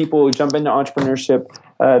many people who jump into entrepreneurship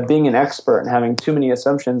being an expert and having too many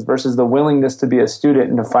assumptions versus the willingness to be a student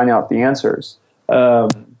and to find out the answers. So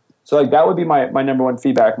like that would be my number one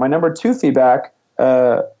feedback. My number 2 feedback,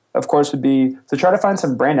 of course, would be to try to find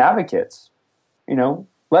some brand advocates.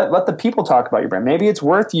 Let the people talk about your brand. Maybe it's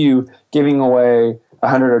worth you giving away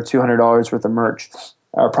 $100 or $200 worth of merch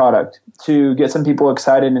or product to get some people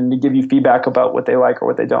excited and to give you feedback about what they like or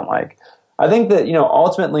what they don't like. I think that,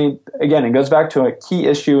 ultimately, again, it goes back to a key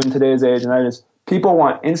issue in today's age, and that is people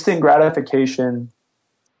want instant gratification.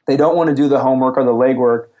 They don't want to do the homework or the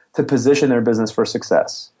legwork to position their business for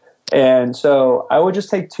success. And so I would just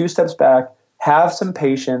take 2 steps back, have some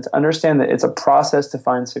patience, understand that it's a process to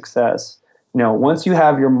find success. Once you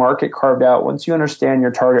have your market carved out, once you understand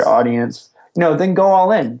your target audience, then go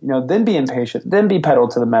all in, then be impatient, then be pedal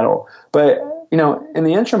to the metal. But, in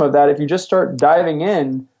the interim of that, if you just start diving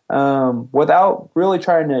in without really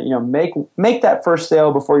trying to, make that first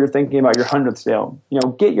sale before you're thinking about your 100th sale,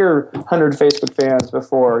 get your 100 Facebook fans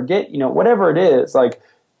before, get, whatever it is, like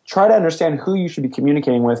try to understand who you should be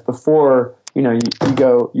communicating with before, you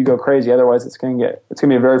go crazy. Otherwise it's going to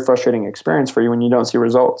be a very frustrating experience for you when you don't see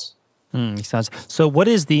results. Makes sense. So what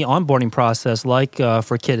is the onboarding process like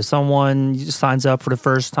for Kit? If someone signs up for the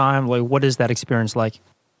first time, like what is that experience like?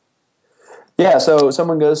 Yeah, so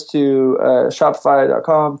someone goes to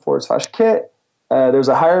shopify.com/kit. There's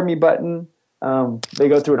a hire me button. They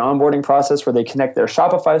go through an onboarding process where they connect their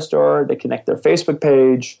Shopify store, they connect their Facebook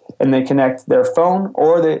page, and they connect their phone,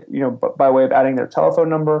 or they, by way of adding their telephone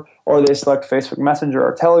number, or they select Facebook Messenger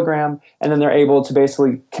or Telegram, and then they're able to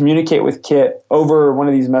basically communicate with Kit over one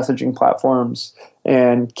of these messaging platforms.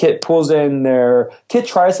 And Kit tries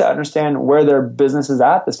to understand where their business is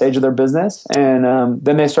at, the stage of their business, and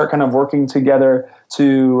then they start kind of working together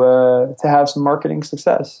to have some marketing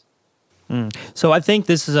success. So I think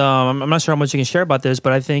this is, I'm not sure how much you can share about this,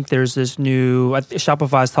 but I think there's this new,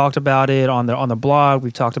 Shopify's talked about it on the blog.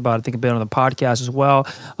 We've talked about it, I think, a bit on the podcast as well,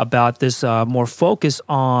 about this more focus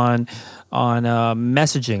on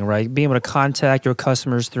messaging, right? Being able to contact your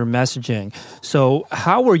customers through messaging. So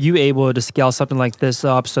how were you able to scale something like this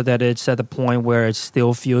up so that it's at the point where it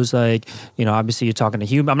still feels like, obviously you're talking to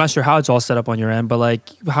human. I'm not sure how it's all set up on your end, but like,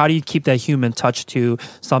 how do you keep that human touch to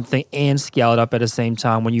something and scale it up at the same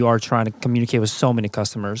time when you are trying to communicate with so many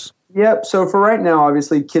customers? Yep. So for right now,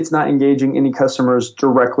 obviously, Kit's not engaging any customers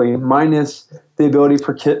directly, minus the ability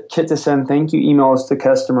for Kit to send thank you emails to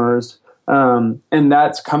customers. And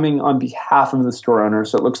that's coming on behalf of the store owner.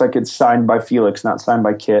 So it looks like it's signed by Felix, not signed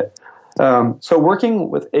by Kit. So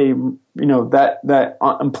working with that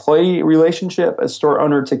employee relationship as store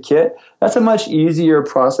owner to Kit, that's a much easier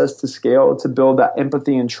process to scale, to build that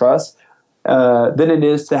empathy and trust than it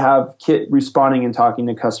is to have Kit responding and talking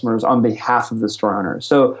to customers on behalf of the store owner.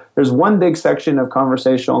 So there's one big section of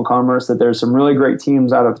conversational commerce that there's some really great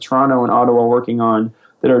teams out of Toronto and Ottawa working on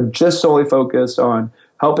that are just solely focused on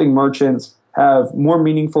helping merchants have more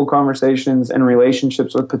meaningful conversations and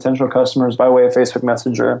relationships with potential customers by way of Facebook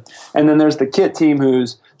Messenger. And then there's the Kit team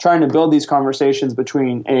who's trying to build these conversations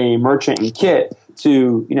between a merchant and Kit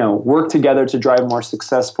to, work together to drive more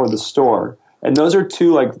success for the store. And those are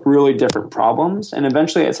two really different problems. And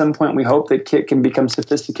eventually at some point we hope that Kit can become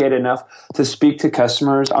sophisticated enough to speak to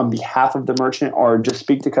customers on behalf of the merchant or just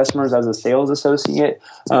speak to customers as a sales associate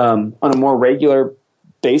on a more regular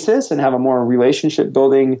basis and have a more relationship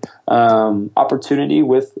building opportunity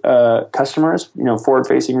with customers,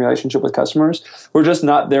 forward-facing relationship with customers. We're just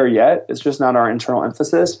not there yet. It's just not our internal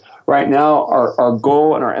emphasis. Right now, our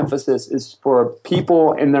goal and our emphasis is for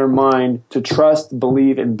people in their mind to trust,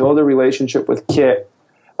 believe, and build a relationship with Kit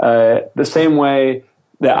the same way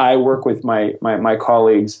that I work with my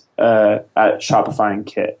colleagues at Shopify and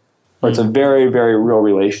Kit. Where it's a very, very real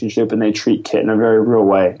relationship and they treat Kit in a very real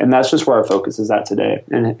way. And that's just where our focus is at today.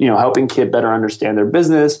 And, helping Kit better understand their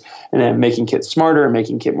business and then making Kit smarter and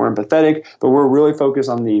making Kit more empathetic. But we're really focused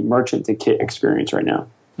on the merchant to Kit experience right now.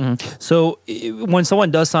 Mm-hmm. So when someone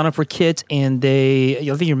does sign up for Kit and I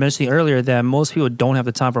think you mentioned earlier that most people don't have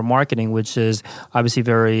the time for marketing, which is obviously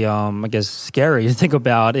very, scary to think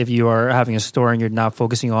about if you are having a store and you're not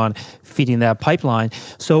focusing on feeding that pipeline.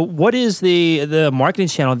 So what is the marketing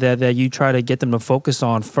channel that you try to get them to focus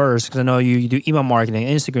on first? Because I know you do email marketing,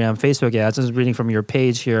 Instagram, Facebook ads. I was reading from your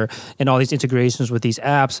page here and all these integrations with these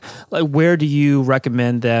apps. Like, where do you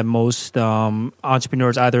recommend that most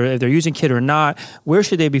entrepreneurs, either if they're using Kit or not, where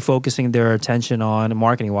should they be focusing their attention on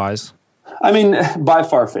marketing-wise? I mean, by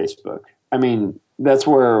far Facebook. I mean, that's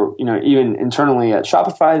where, even internally at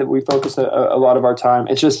Shopify that we focus a lot of our time.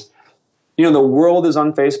 It's just, the world is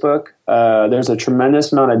on Facebook. There's a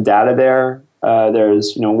tremendous amount of data there.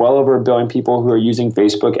 There's, well over 1 billion people who are using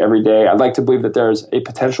Facebook every day. I'd like to believe that there's a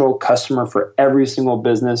potential customer for every single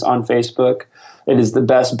business on Facebook. It is the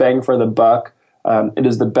best bang for the buck. It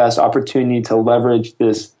is the best opportunity to leverage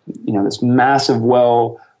this, this massive,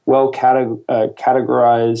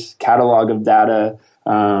 categorized catalog of data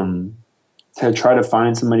to try to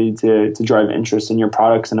find somebody to drive interest in your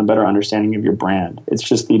products and a better understanding of your brand. It's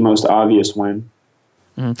just the most obvious win.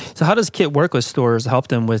 Mm-hmm. So how does Kit work with stores, help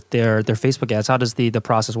them with their Facebook ads? How does the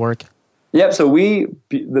process work? Yep. So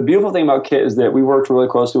the beautiful thing about Kit is that we worked really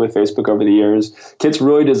closely with Facebook over the years. Kit's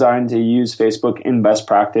really designed to use Facebook in best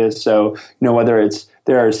practice. So, whether it's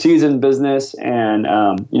their seasoned business and,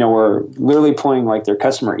 we're literally pulling their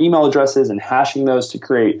customer email addresses and hashing those to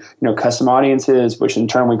create, custom audiences, which in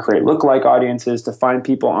turn we create lookalike audiences to find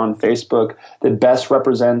people on Facebook that best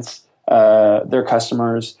represents their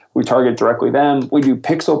customers. We target directly them. We do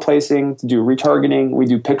pixel placing to do retargeting. We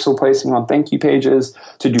do pixel placing on thank you pages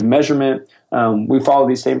to do measurement. We follow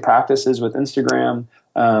these same practices with Instagram.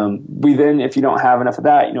 We then, if you don't have enough of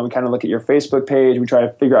that, we kind of look at your Facebook page. We try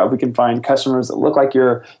to figure out if we can find customers that look like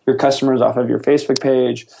your customers off of your Facebook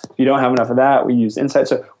page. If you don't have enough of that, we use Insights.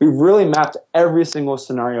 So we've really mapped every single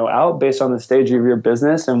scenario out based on the stage of your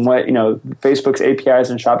business and what, Facebook's APIs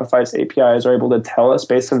and Shopify's APIs are able to tell us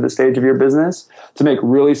based on the stage of your business to make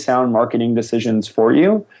really sound marketing decisions for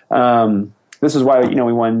you. This is why,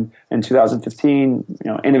 we won in 2015,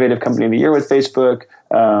 Innovative Company of the Year with Facebook.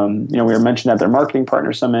 We were mentioned at their Marketing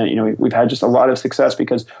Partner Summit. We've had just a lot of success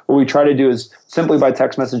because what we try to do is simply by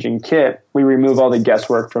text messaging Kit, we remove all the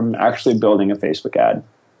guesswork from actually building a Facebook ad.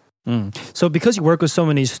 So because you work with so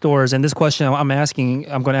many stores, and this question I'm going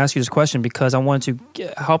to ask you this question because I want to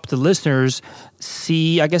help the listeners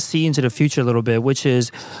see into the future a little bit, which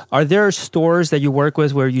is, are there stores that you work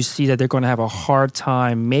with where you see that they're going to have a hard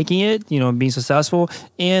time making it, being successful,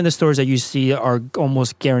 and the stores that you see are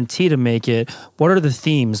almost guaranteed to make it? What are the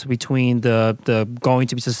themes between the going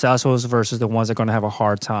to be successful versus the ones that are going to have a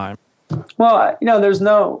hard time? Well, there's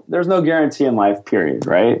no guarantee in life, period,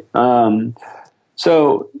 right?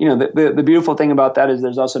 So, the beautiful thing about that is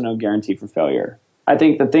there's also no guarantee for failure. I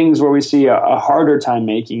think the things where we see a harder time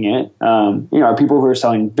making it, are people who are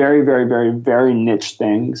selling very, very, very, very niche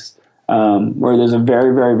things, where there's a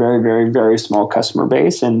very, very, very, very, very small customer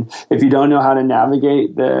base. And if you don't know how to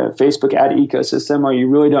navigate the Facebook ad ecosystem, or you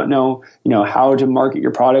really don't know, how to market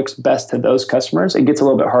your products best to those customers, it gets a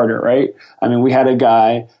little bit harder, right? I mean, we had a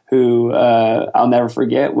guy who I'll never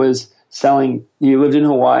forget was selling, he lived in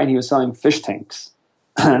Hawaii and he was selling fish tanks.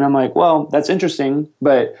 And I'm like, well, that's interesting,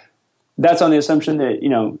 but that's on the assumption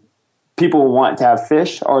that, people want to have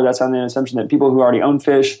fish, or that's on the assumption that people who already own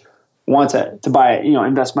fish want to buy,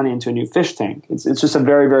 invest money into a new fish tank. It's just a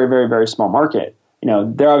very, very, very, very small market.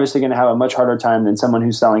 They're obviously going to have a much harder time than someone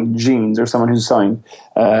who's selling jeans or someone who's selling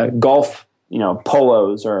golf,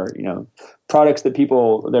 polos or, products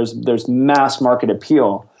that there's mass market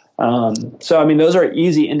appeal. So, those are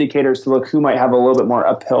easy indicators to look who might have a little bit more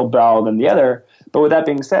uphill battle than the other. But with that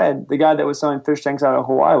being said, the guy that was selling fish tanks out of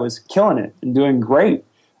Hawaii was killing it and doing great.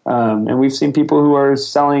 And we've seen people who are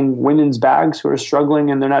selling women's bags who are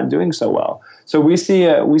struggling and they're not doing so well. So we see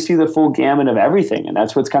the full gamut of everything. And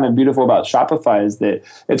that's what's kind of beautiful about Shopify is that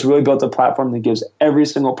it's really built a platform that gives every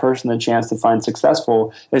single person the chance to find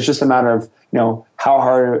successful. It's just a matter of, how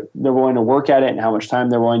hard they're willing to work at it and how much time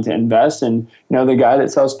they're willing to invest. And, the guy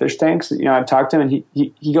that sells fish tanks, I've talked to him and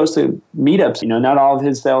he goes to meetups. Not all of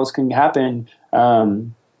his sales can happen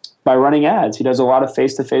by running ads. He does a lot of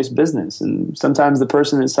face-to-face business. And sometimes the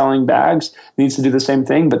person that's selling bags needs to do the same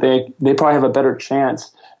thing, but they probably have a better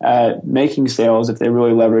chance at making sales if they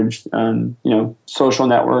really leverage, social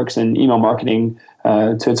networks and email marketing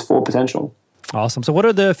to its full potential. Awesome. So what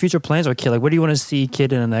are the future plans with Kit? Like, where do you want to see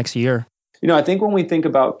Kit in the next year? I think when we think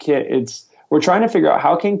about Kit, we're trying to figure out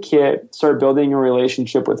how can Kit start building a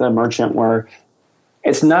relationship with a merchant where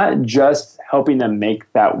it's not just helping them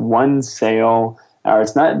make that one sale, or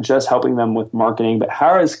it's not just helping them with marketing, but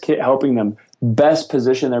how is Kit helping them best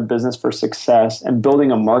position their business for success and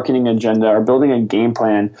building a marketing agenda or building a game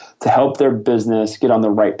plan to help their business get on the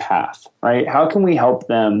right path, right? How can we help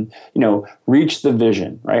them, reach the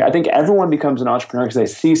vision, right? I think everyone becomes an entrepreneur because they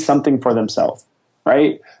see something for themselves,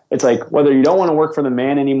 right? It's like whether you don't want to work for the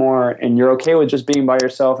man anymore and you're okay with just being by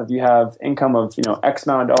yourself if you have income of, X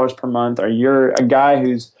amount of dollars per month, or you're a guy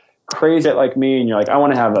who's crazy like me and you're like, I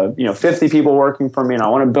want to have 50 people working for me and I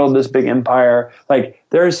want to build this big empire. Like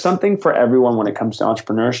there is something for everyone when it comes to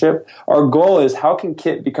entrepreneurship. Our goal is how can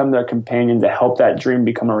Kit become their companion to help that dream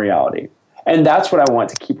become a reality? And that's what I want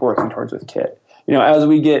to keep working towards with Kit. As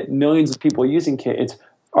we get millions of people using Kit, it's,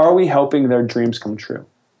 are we helping their dreams come true?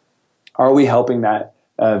 Are we helping that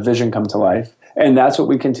vision come to life? And that's what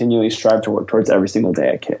we continually strive to work towards every single day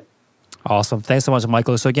at Kit. Awesome. Thanks so much,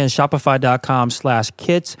 Michael. So again,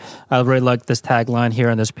 Shopify.com/Kit. I really like this tagline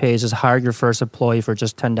here on this page is hire your first employee for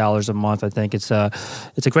just $10 a month. I think it's a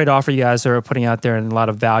great offer you guys are putting out there and a lot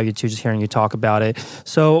of value to just hearing you talk about it.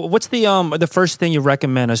 So what's the first thing you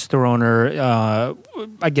recommend a store owner,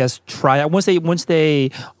 try out? Once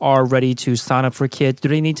they are ready to sign up for Kit, do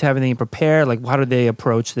they need to have anything prepared? Like how do they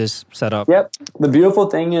approach this setup? Yep. The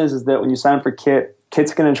beautiful thing is that when you sign up for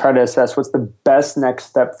Kit's going to try to assess what's the best next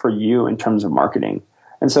step for you in terms of marketing.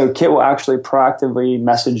 And so Kit will actually proactively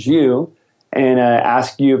message you and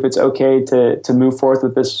ask you if it's okay to move forth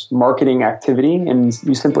with this marketing activity. And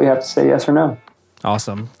you simply have to say yes or no.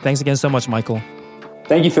 Awesome. Thanks again so much, Michael.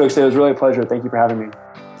 Thank you, Felix. It was really a pleasure. Thank you for having me.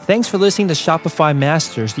 Thanks for listening to Shopify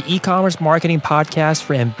Masters, the e-commerce marketing podcast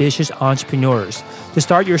for ambitious entrepreneurs. To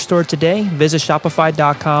start your store today, visit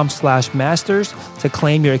shopify.com/masters to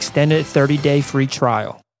claim your extended 30-day free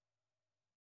trial.